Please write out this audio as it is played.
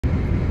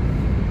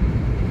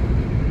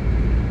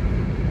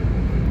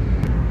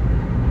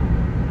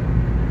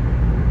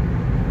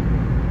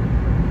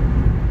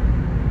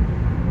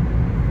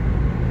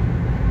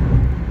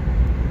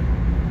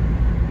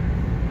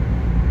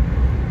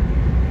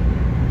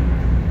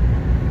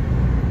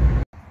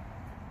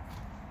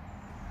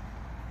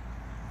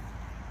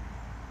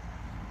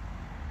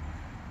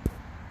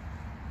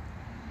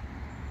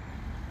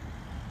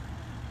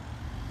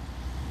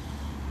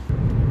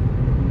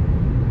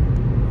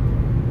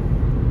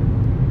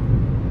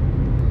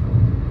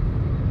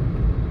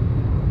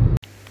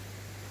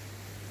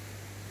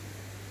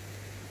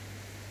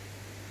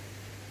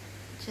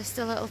Just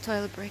a little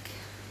toilet break.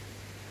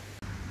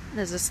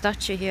 There's a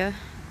statue here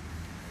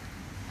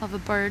of a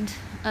bird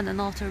and an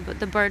otter,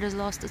 but the bird has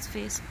lost its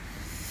face.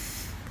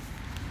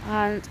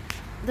 And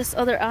this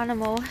other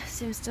animal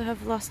seems to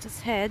have lost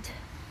its head.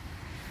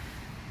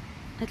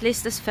 At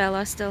least this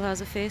fella still has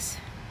a face.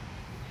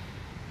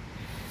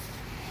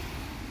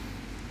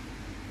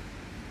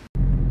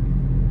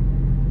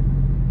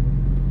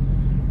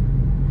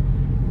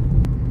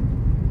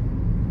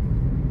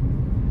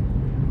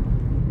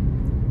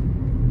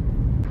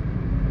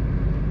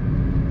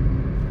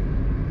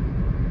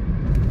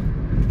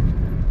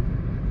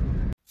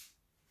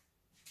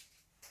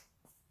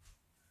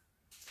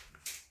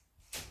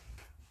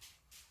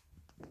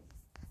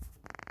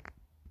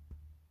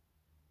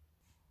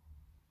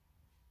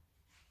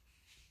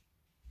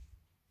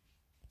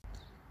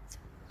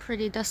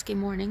 Pretty dusky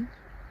morning.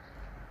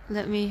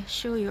 Let me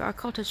show you our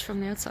cottage from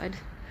the outside,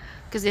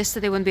 because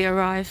yesterday when we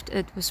arrived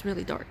it was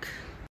really dark.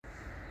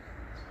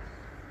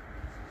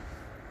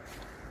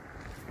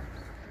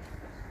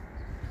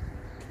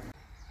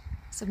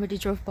 Somebody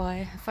drove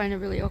by. I find it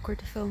really awkward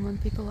to film when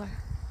people are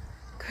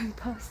going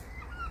past.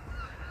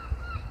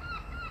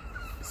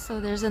 So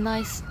there's a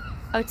nice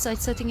outside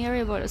sitting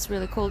area, but it's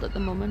really cold at the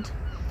moment.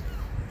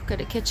 We've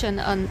got a kitchen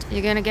and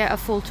you're gonna get a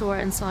full tour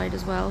inside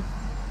as well.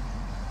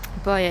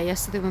 But yeah,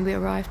 yesterday when we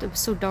arrived it was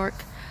so dark,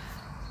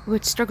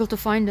 we'd struggle to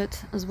find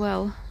it as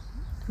well,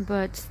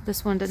 but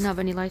this one didn't have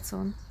any lights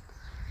on,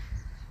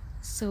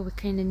 so we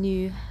kind of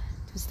knew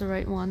it was the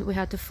right one. We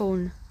had to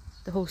phone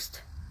the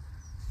host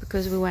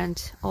because we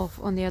went off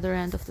on the other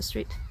end of the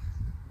street.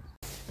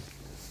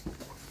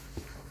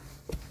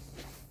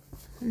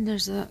 And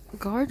there's a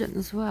garden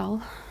as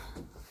well.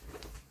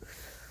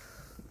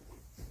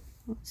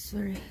 It's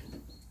very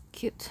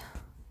cute.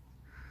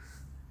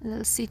 A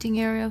little seating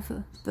area of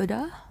a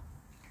Buddha.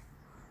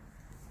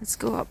 Let's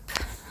go up.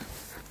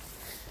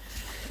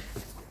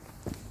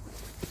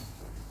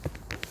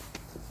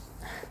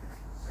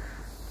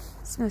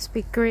 This must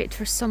be great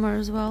for summer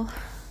as well.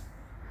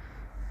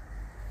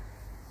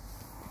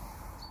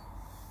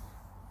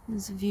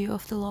 There's a view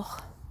of the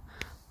loch.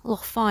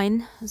 Loch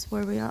Fyne is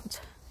where we're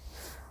at.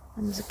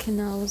 And there's a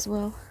canal as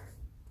well.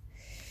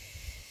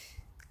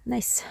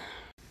 Nice.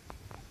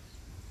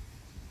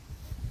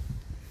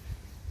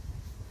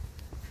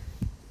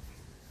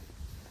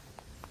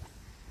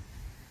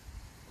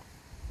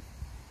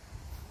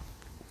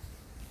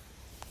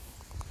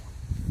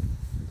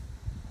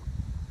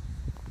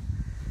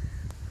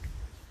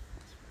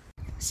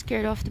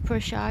 Scared off the poor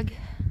shag.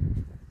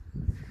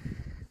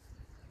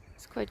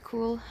 It's quite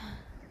cool.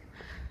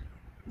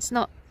 It's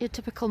not your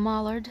typical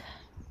mallard.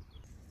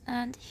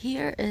 And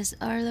here is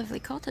our lovely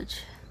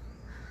cottage.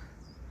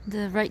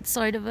 The right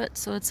side of it,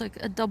 so it's like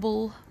a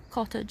double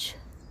cottage.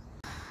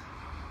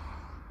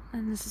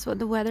 And this is what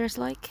the weather is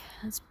like.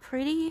 It's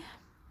pretty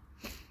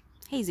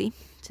hazy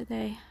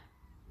today.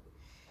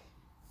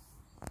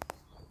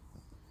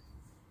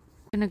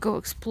 I'm gonna go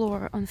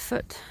explore on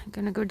foot. I'm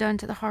gonna go down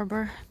to the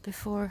harbour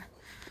before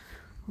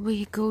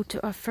we go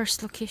to our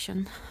first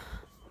location.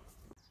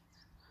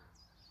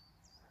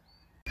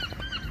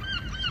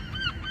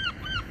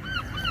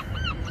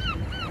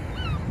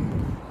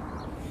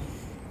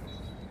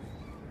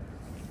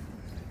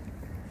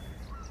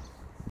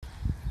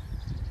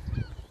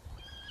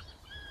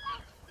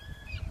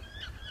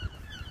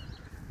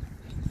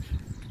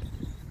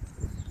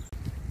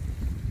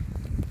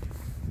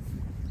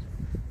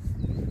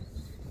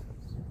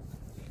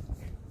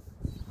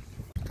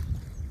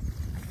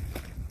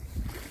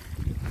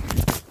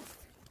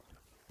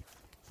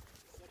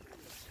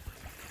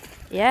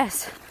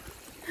 Yes.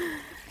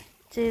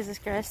 Jesus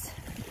Christ.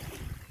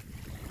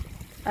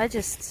 I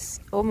just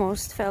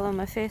almost fell on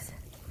my face.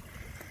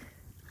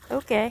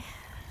 Okay.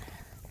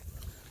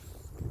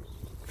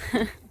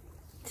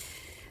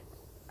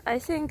 I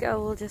think I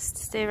will just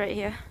stay right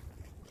here.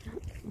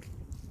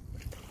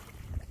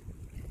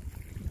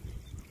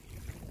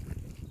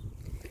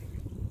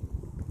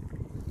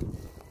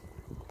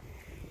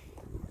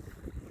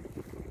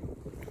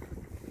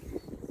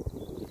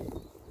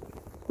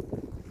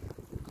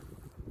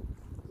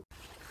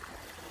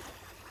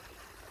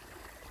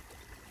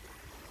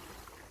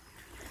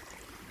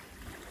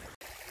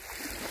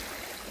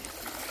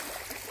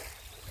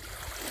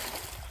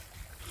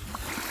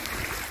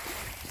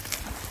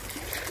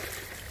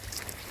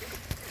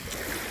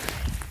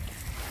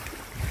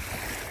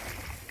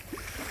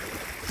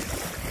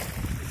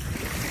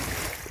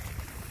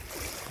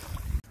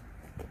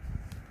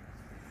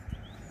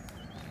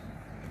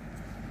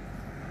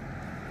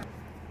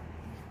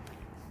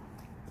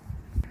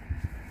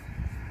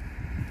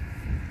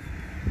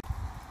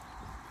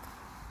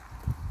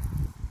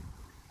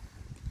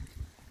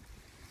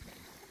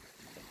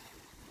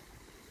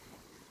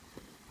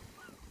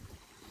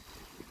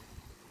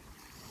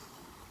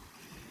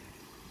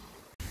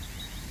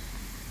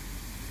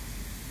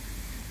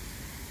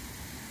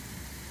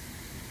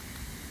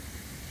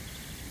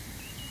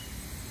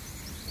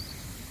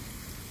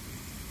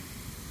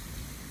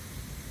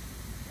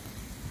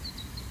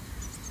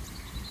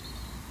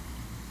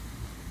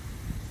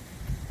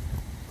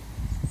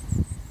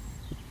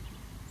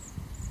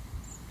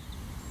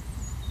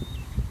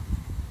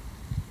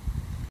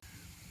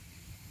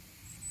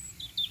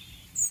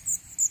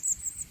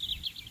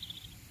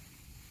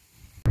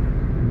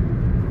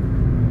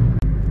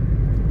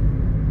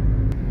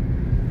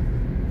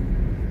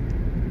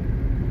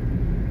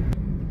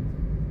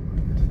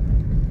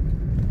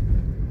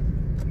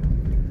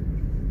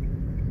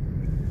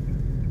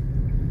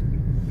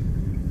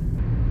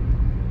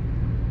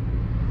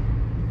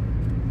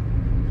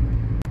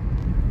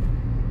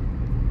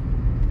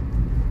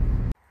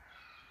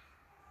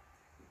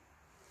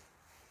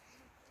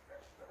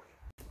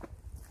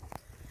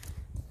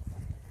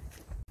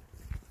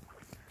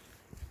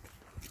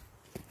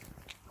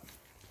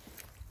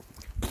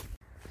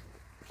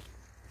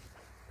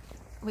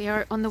 We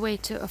are on the way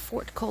to a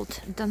fort called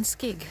Dun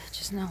Skeig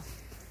just now.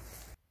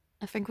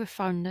 I think we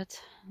found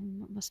it.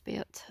 That must be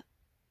it.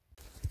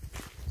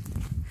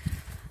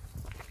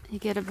 You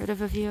get a bit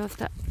of a view of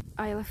the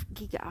Isle of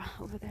Giga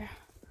over there.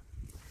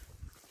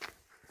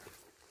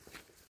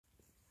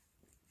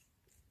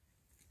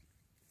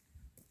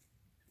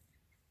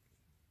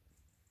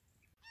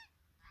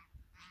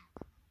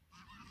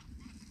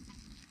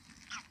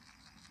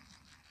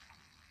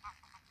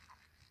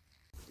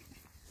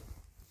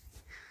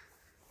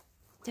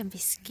 Don't be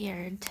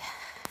scared.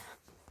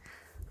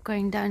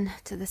 Going down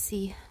to the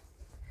sea.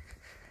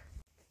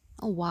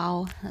 Oh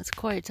wow, that's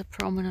quite a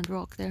prominent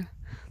rock there.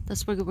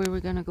 That's where we're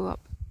gonna go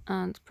up,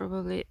 and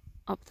probably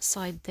up the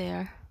side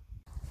there.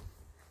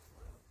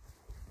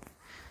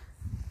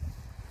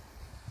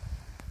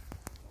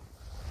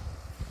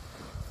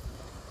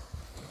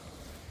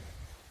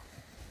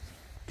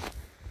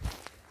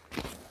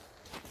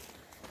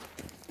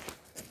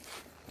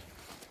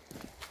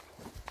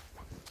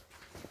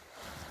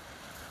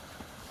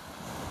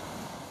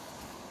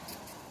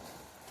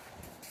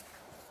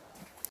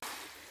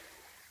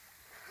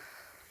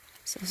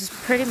 So this is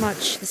pretty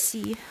much the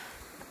sea.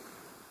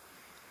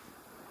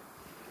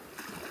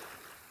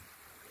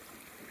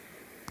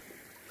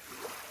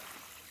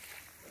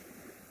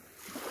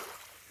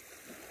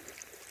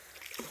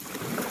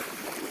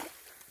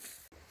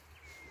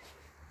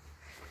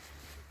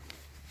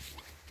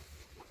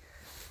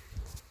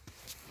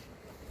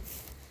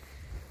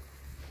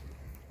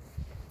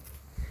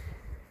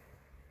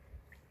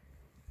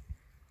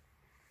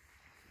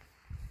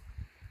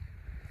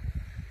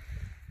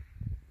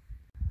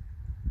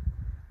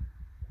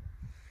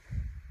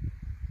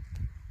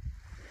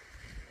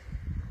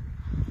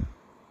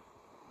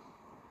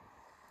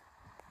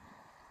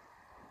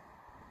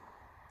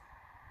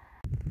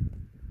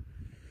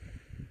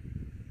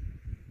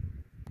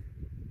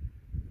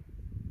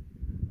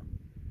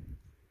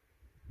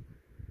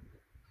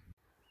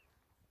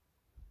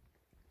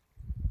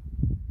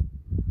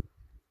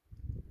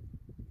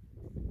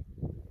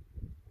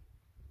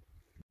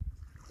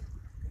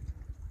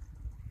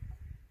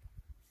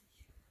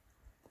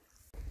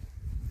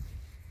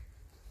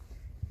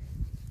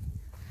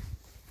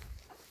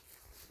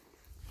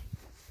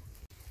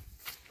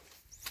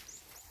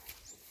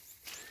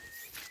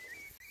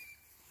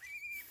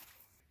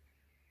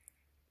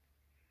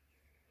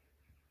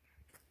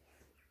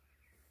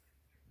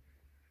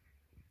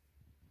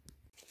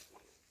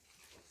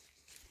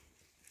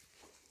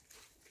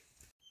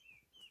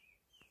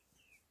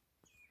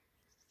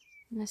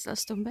 Nice little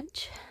stone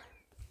bench.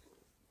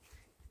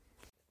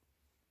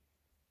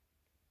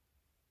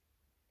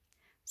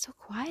 So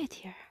quiet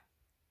here.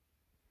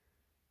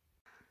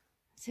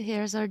 So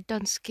here's our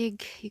Dun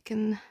Skeig. You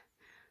can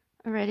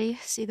already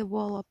see the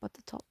wall up at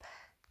the top.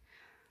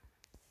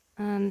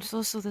 And there's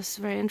also this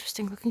very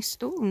interesting looking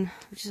stone,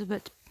 which is a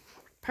bit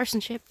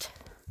person shaped.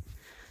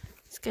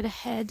 It's got a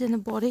head and a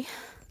body.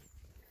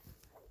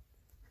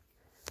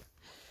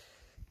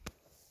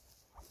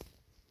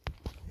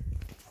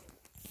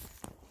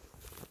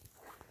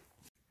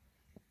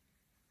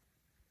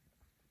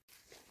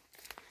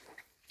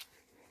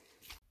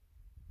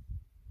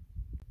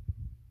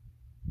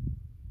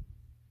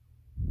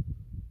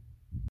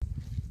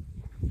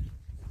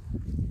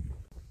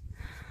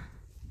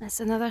 That's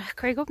another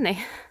Craig Obney,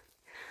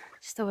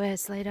 just the way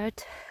it's laid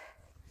out.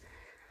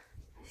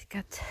 It's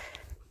got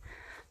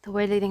the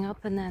way leading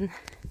up and then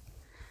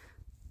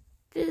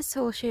this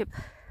whole shape.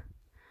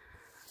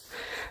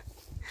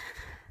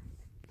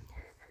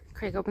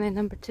 Craig Obney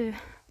number 2,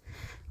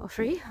 or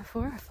 3, or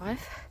 4, or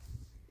 5.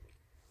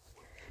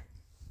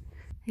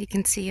 You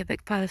can see a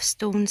big pile of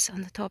stones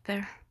on the top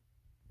there.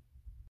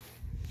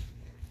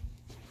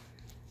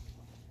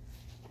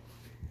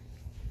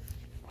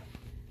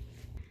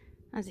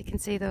 As you can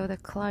see though, the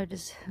cloud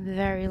is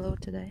very low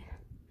today,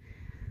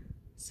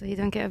 so you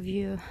don't get a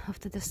view of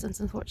the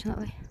distance,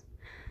 unfortunately,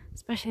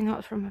 especially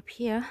not from up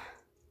here.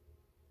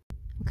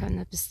 I'm coming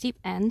up the steep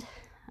end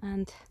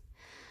and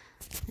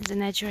there's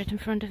an edge right in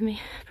front of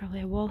me, probably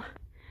a wall,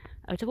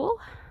 outer wall,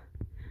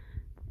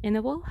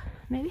 inner wall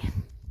maybe,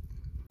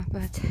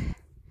 but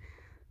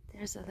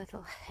there's a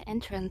little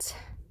entrance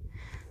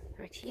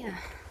right here.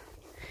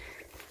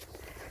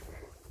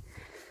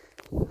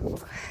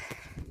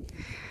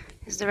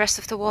 Is the rest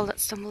of the wall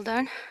that's tumbled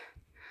down,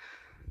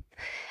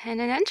 and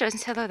an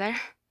entrance. Hello there.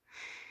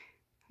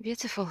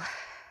 Beautiful.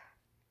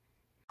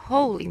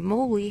 Holy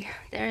moly,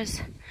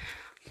 there's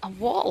a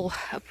wall,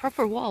 a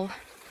proper wall.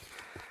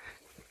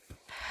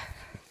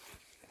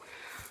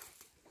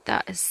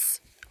 That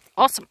is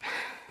awesome.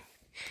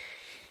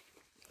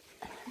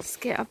 Let's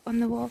get up on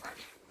the wall.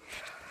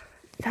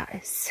 That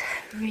is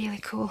really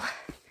cool.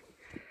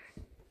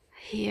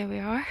 Here we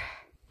are.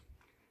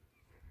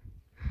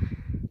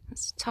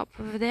 That's the top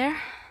over there,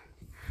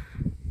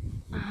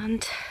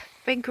 and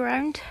big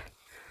round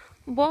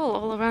wall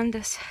all around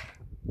us.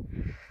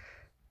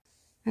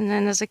 And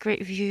then there's a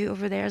great view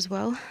over there as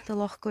well, the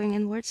loch going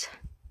inwards.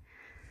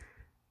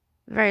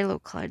 Very low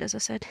cloud, as I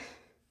said,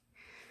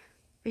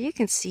 but you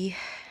can see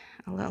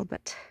a little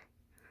bit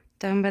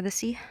down by the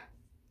sea.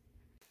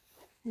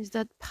 There's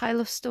that pile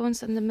of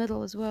stones in the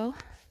middle as well.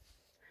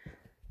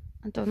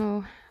 I don't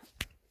know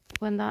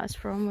when that is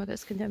from, whether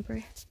it's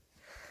contemporary.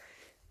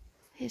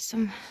 Here's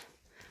some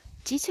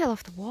detail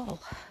of the wall.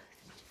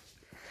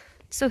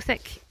 It's so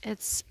thick,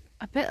 it's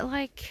a bit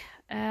like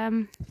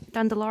Dun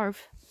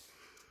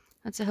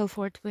That's a hill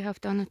fort we have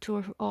done a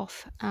tour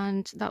of,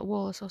 and that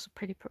wall is also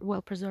pretty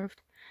well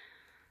preserved.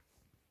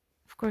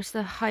 Of course,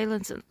 the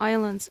highlands and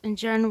islands in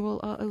general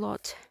are a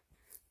lot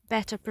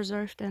better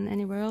preserved than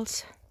anywhere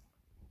else.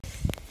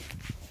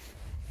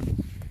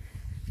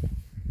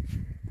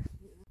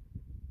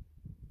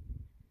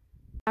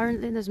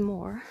 Apparently there's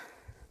more.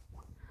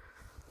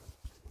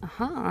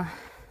 Aha!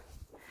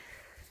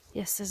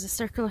 Yes, there's a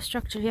circular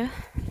structure here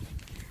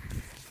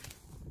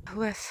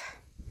with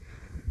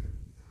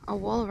a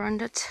wall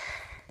around it.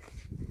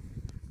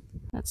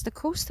 That's the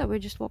coast that we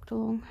just walked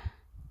along,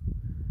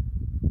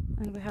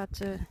 and we had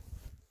to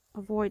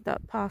avoid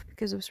that path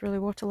because it was really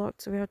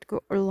waterlogged, so we had to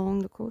go along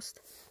the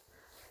coast.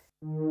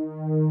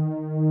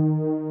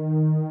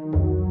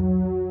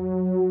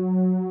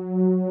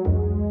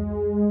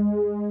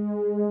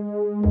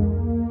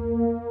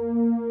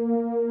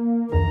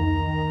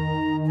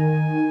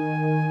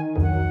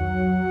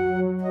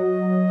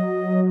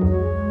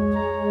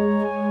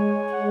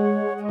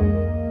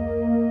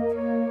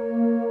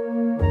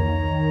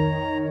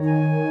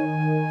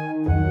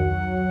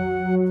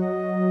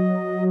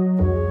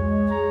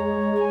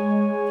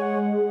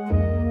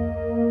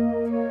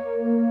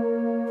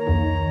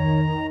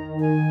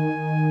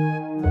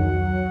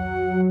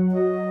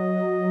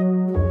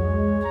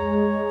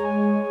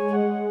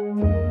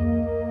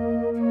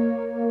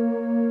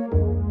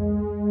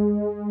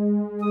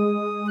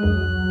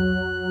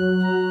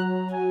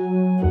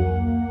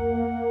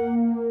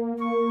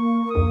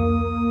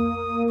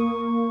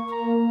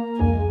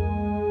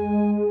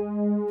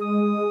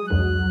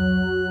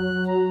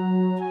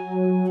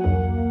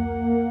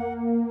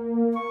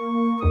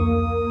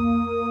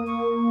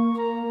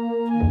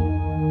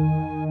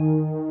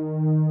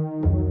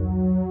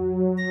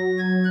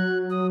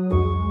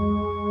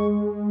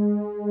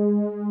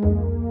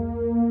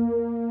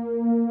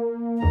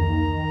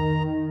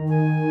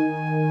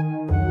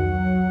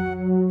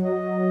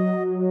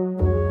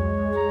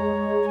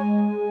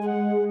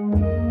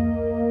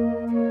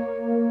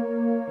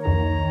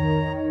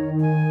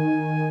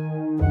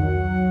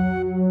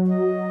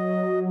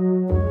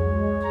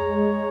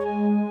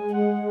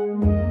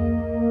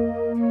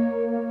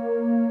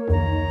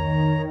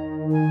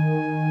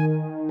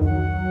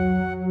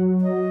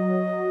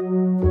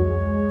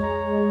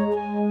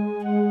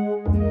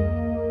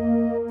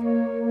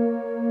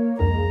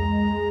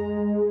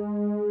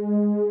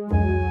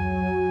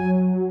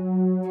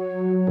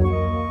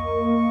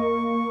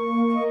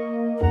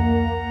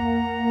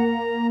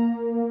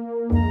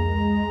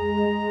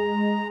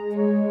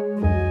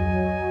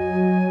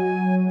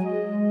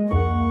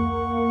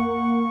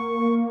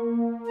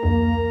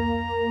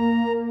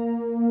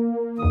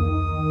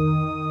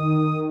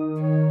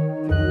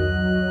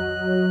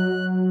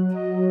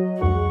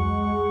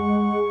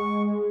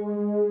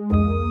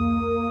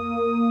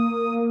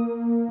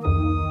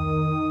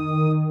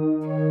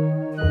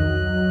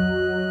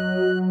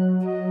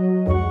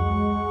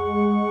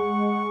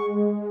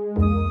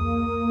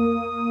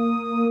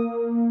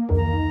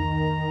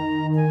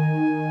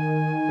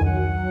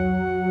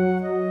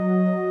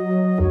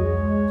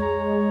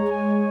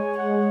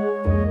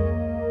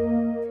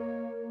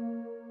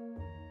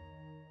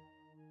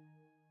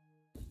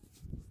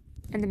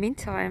 In the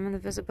meantime, and the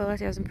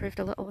visibility has improved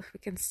a little, if we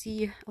can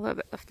see a little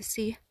bit of the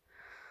sea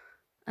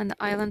and the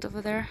island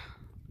over there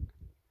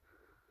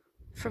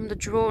from the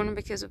drone,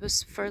 because it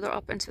was further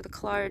up into the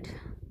cloud.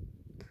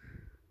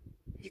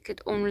 You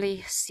could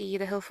only see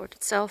the hill fort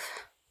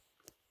itself.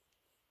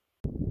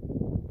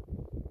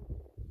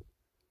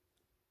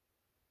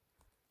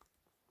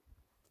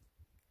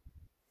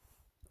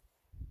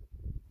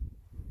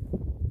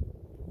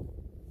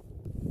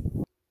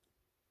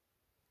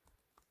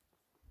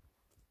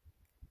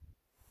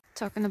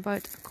 Talking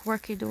about a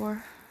quirky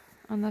door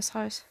on this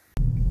house.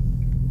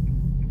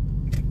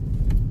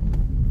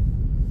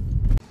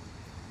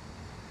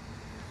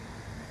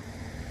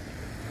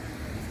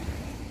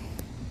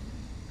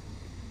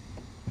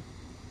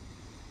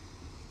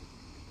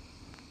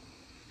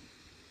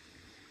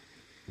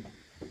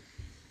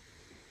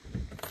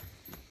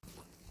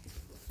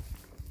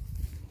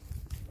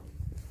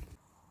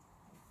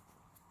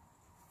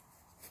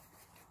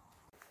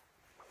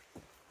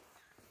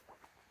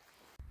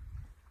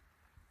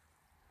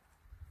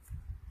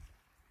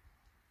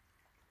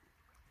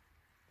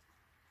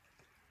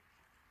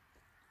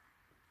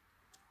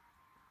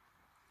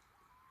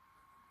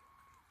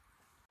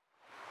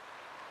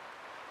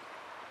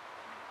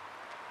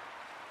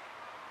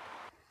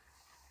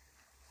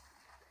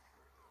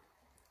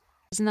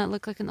 Doesn't that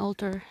look like an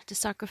altar to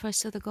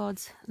sacrifice to the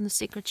gods in the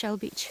sacred shell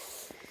beach,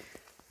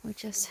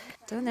 which is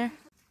down there?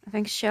 I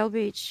think shell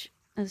beach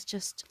is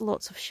just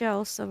lots of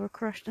shells that were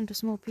crushed into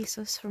small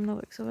pieces from the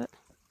looks of it.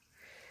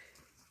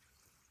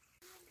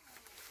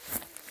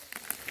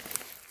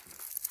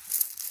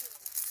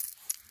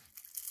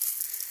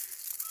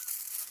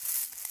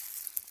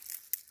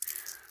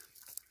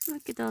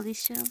 Look at all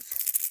these shells.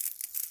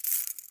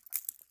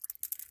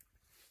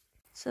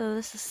 So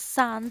this is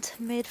sand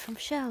made from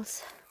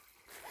shells.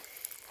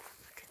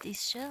 Look at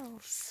these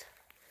shells.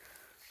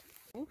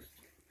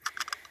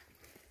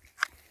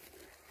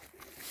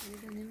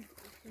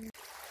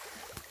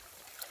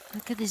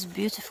 Look at these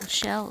beautiful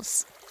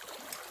shells.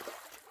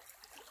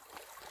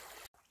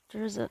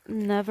 There's a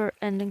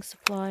never-ending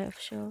supply of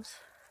shells.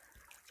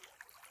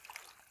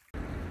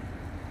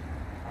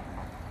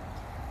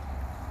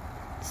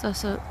 This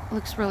also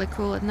looks really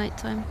cool at night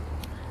time.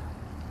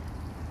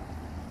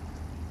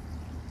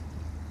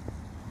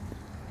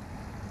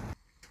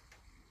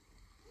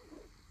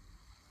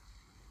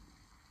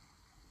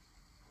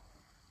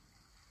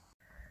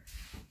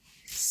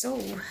 So,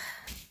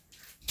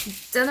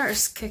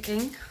 dinner's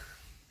cooking,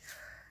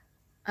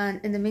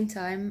 and in the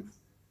meantime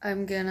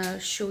I'm gonna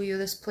show you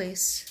this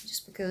place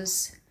just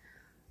because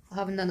I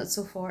haven't done it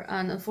so far,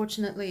 and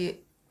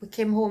unfortunately we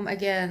came home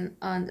again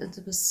and it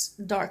was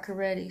dark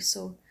already,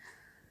 so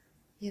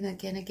you're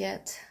not gonna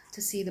get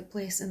to see the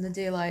place in the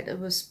daylight. It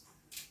was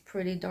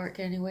pretty dark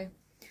anyway,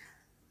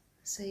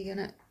 so you're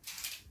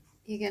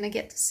gonna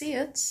get to see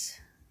it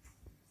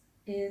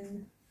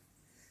in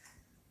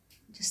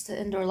just the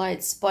indoor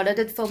lights. But I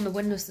did film the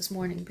windows this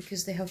morning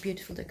because they have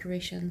beautiful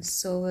decorations.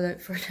 So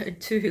without further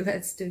ado,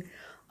 let's do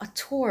a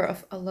tour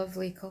of a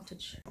lovely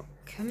cottage.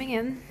 Coming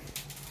in,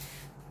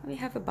 we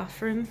have a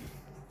bathroom.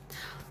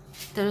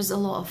 There's a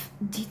lot of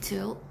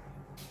detail.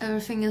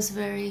 Everything is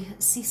very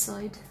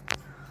seaside,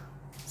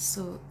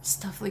 so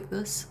stuff like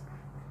this,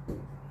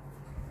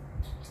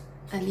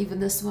 and even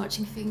this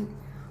watching thing,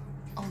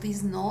 all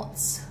these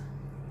knots.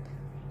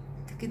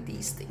 Look at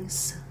these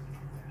things.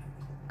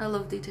 I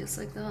love details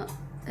like that.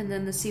 And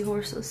then the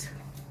seahorses.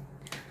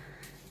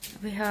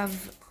 We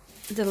have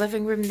the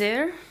living room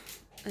there,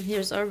 and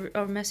here's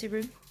our messy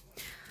room.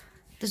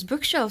 There's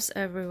bookshelves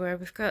everywhere.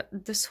 We've got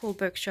this whole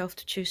bookshelf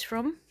to choose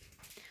from.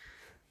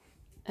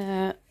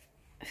 We've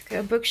got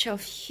a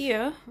bookshelf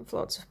here with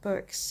lots of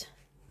books.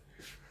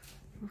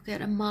 We've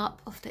got a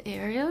map of the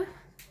area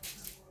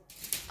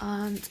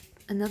and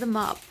another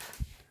map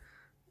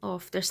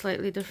of their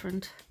slightly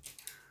different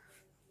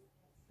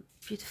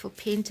beautiful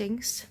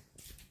paintings.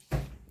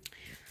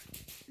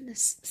 In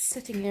this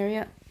sitting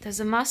area, there's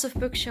a massive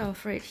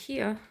bookshelf right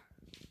here,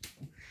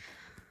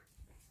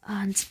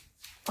 and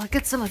look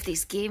at some of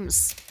these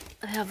games.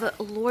 I have a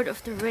Lord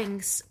of the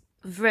Rings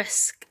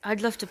Risk.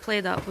 I'd love to play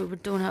that, but we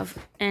don't have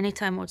any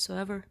time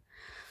whatsoever.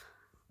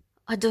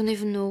 I don't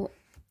even know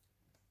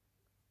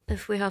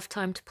if we have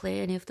time to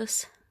play any of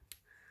this.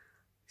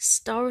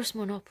 Star Wars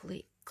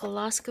Monopoly,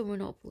 Alaska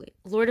Monopoly,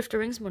 Lord of the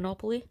Rings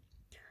Monopoly.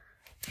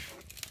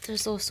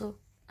 There's also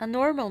a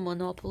normal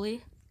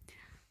Monopoly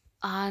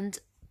and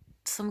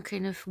some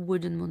kind of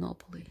wooden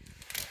Monopoly.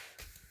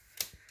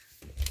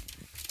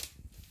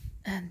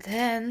 And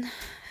then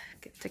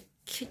get the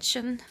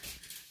kitchen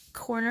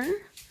corner.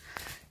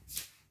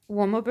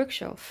 One more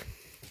bookshelf.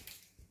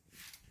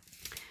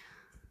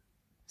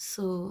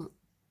 So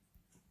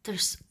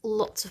there's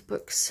lots of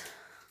books,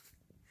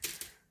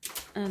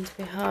 and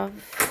we have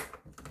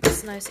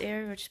this nice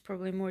area which is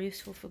probably more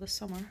useful for the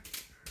summer.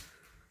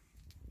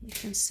 You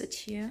can sit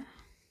here.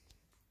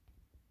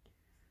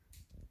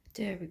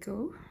 There we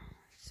go.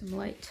 Some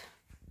light.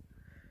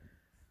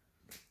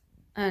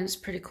 And it's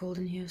pretty cold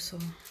in here, so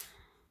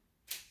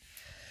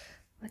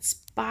let's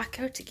back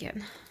out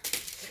again.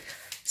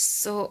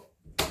 So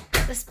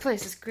this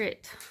place is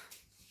great,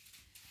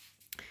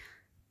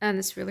 and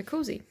it's really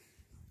cozy,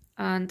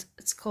 and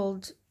it's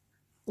called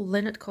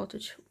Linnet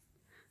Cottage.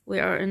 We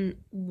are in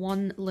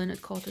one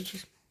Linnet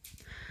Cottage.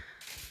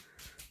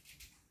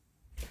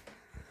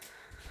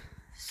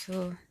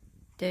 So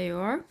there you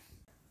are.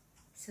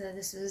 So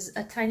this is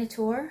a tiny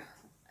tour.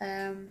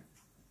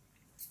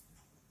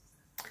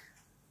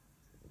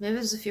 Maybe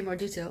there's a few more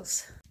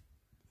details.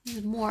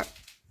 There's more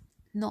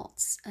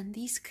knots, and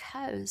these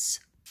cows,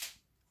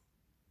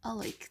 I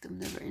like them,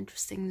 they're very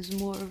interesting. There's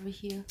more over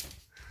here.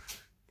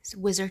 This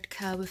wizard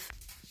cow with,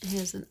 he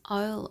has an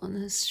owl on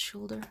his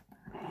shoulder.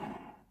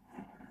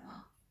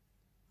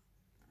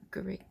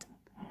 Great.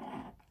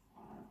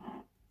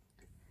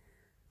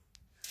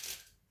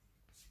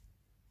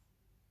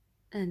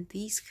 And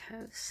these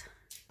cows.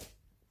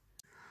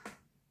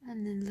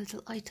 And then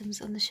little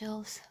items on the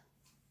shelves.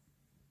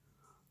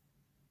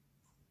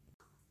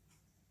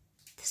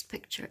 This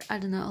picture, I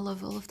don't know, I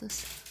love all of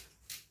this.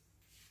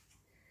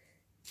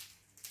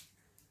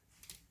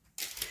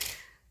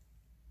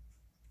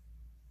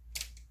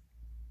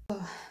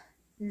 Oh,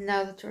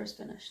 now the tour is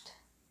finished.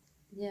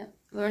 Yeah,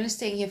 we're only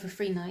staying here for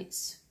 3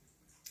 nights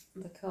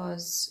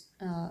because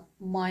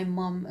my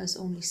mum is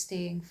only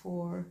staying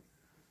for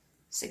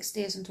 6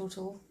 days in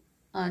total,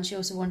 and she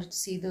also wanted to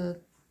see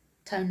the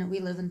town that we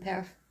live in,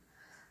 Perth.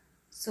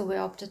 So we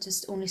opted to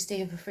only stay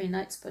here for 3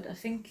 nights, but I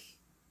think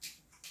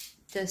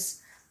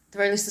this, at the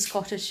very least, this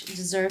cottage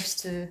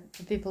deserves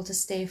for people to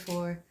stay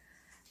for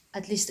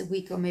at least a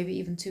week or maybe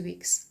even 2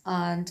 weeks.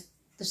 And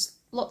there's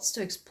lots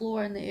to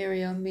explore in the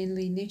area,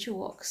 mainly nature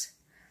walks.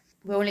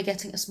 We're only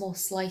getting a small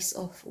slice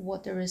of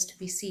what there is to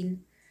be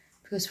seen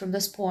because from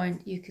this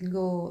point you can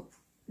go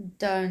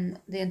down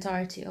the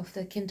entirety of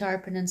the Kintyre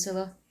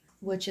Peninsula,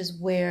 which is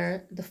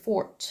where the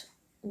fort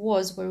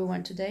was, where we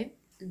went today,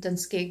 Dun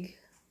Skeig.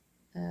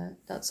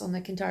 That's on the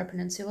Kintyre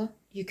Peninsula.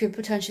 You could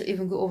potentially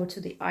even go over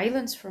to the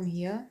islands from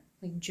here,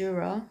 like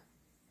Jura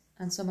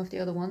and some of the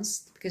other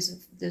ones,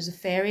 because there's a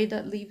ferry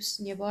that leaves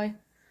nearby.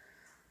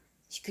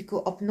 You could go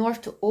up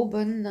north to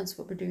Oban, that's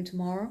what we're doing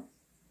tomorrow.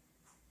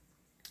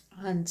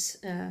 And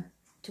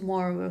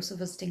tomorrow we're also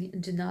visiting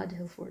Dunad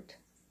Hillfort.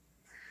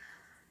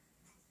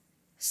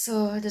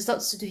 So there's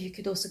lots to do. You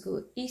could also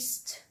go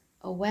east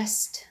or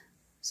west,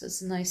 so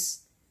it's a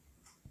nice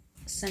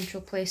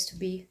central place to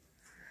be.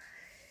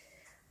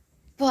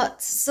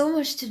 But so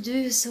much to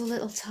do, so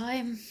little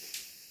time.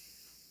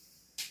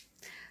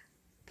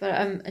 But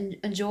I'm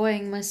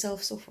enjoying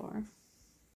myself so far.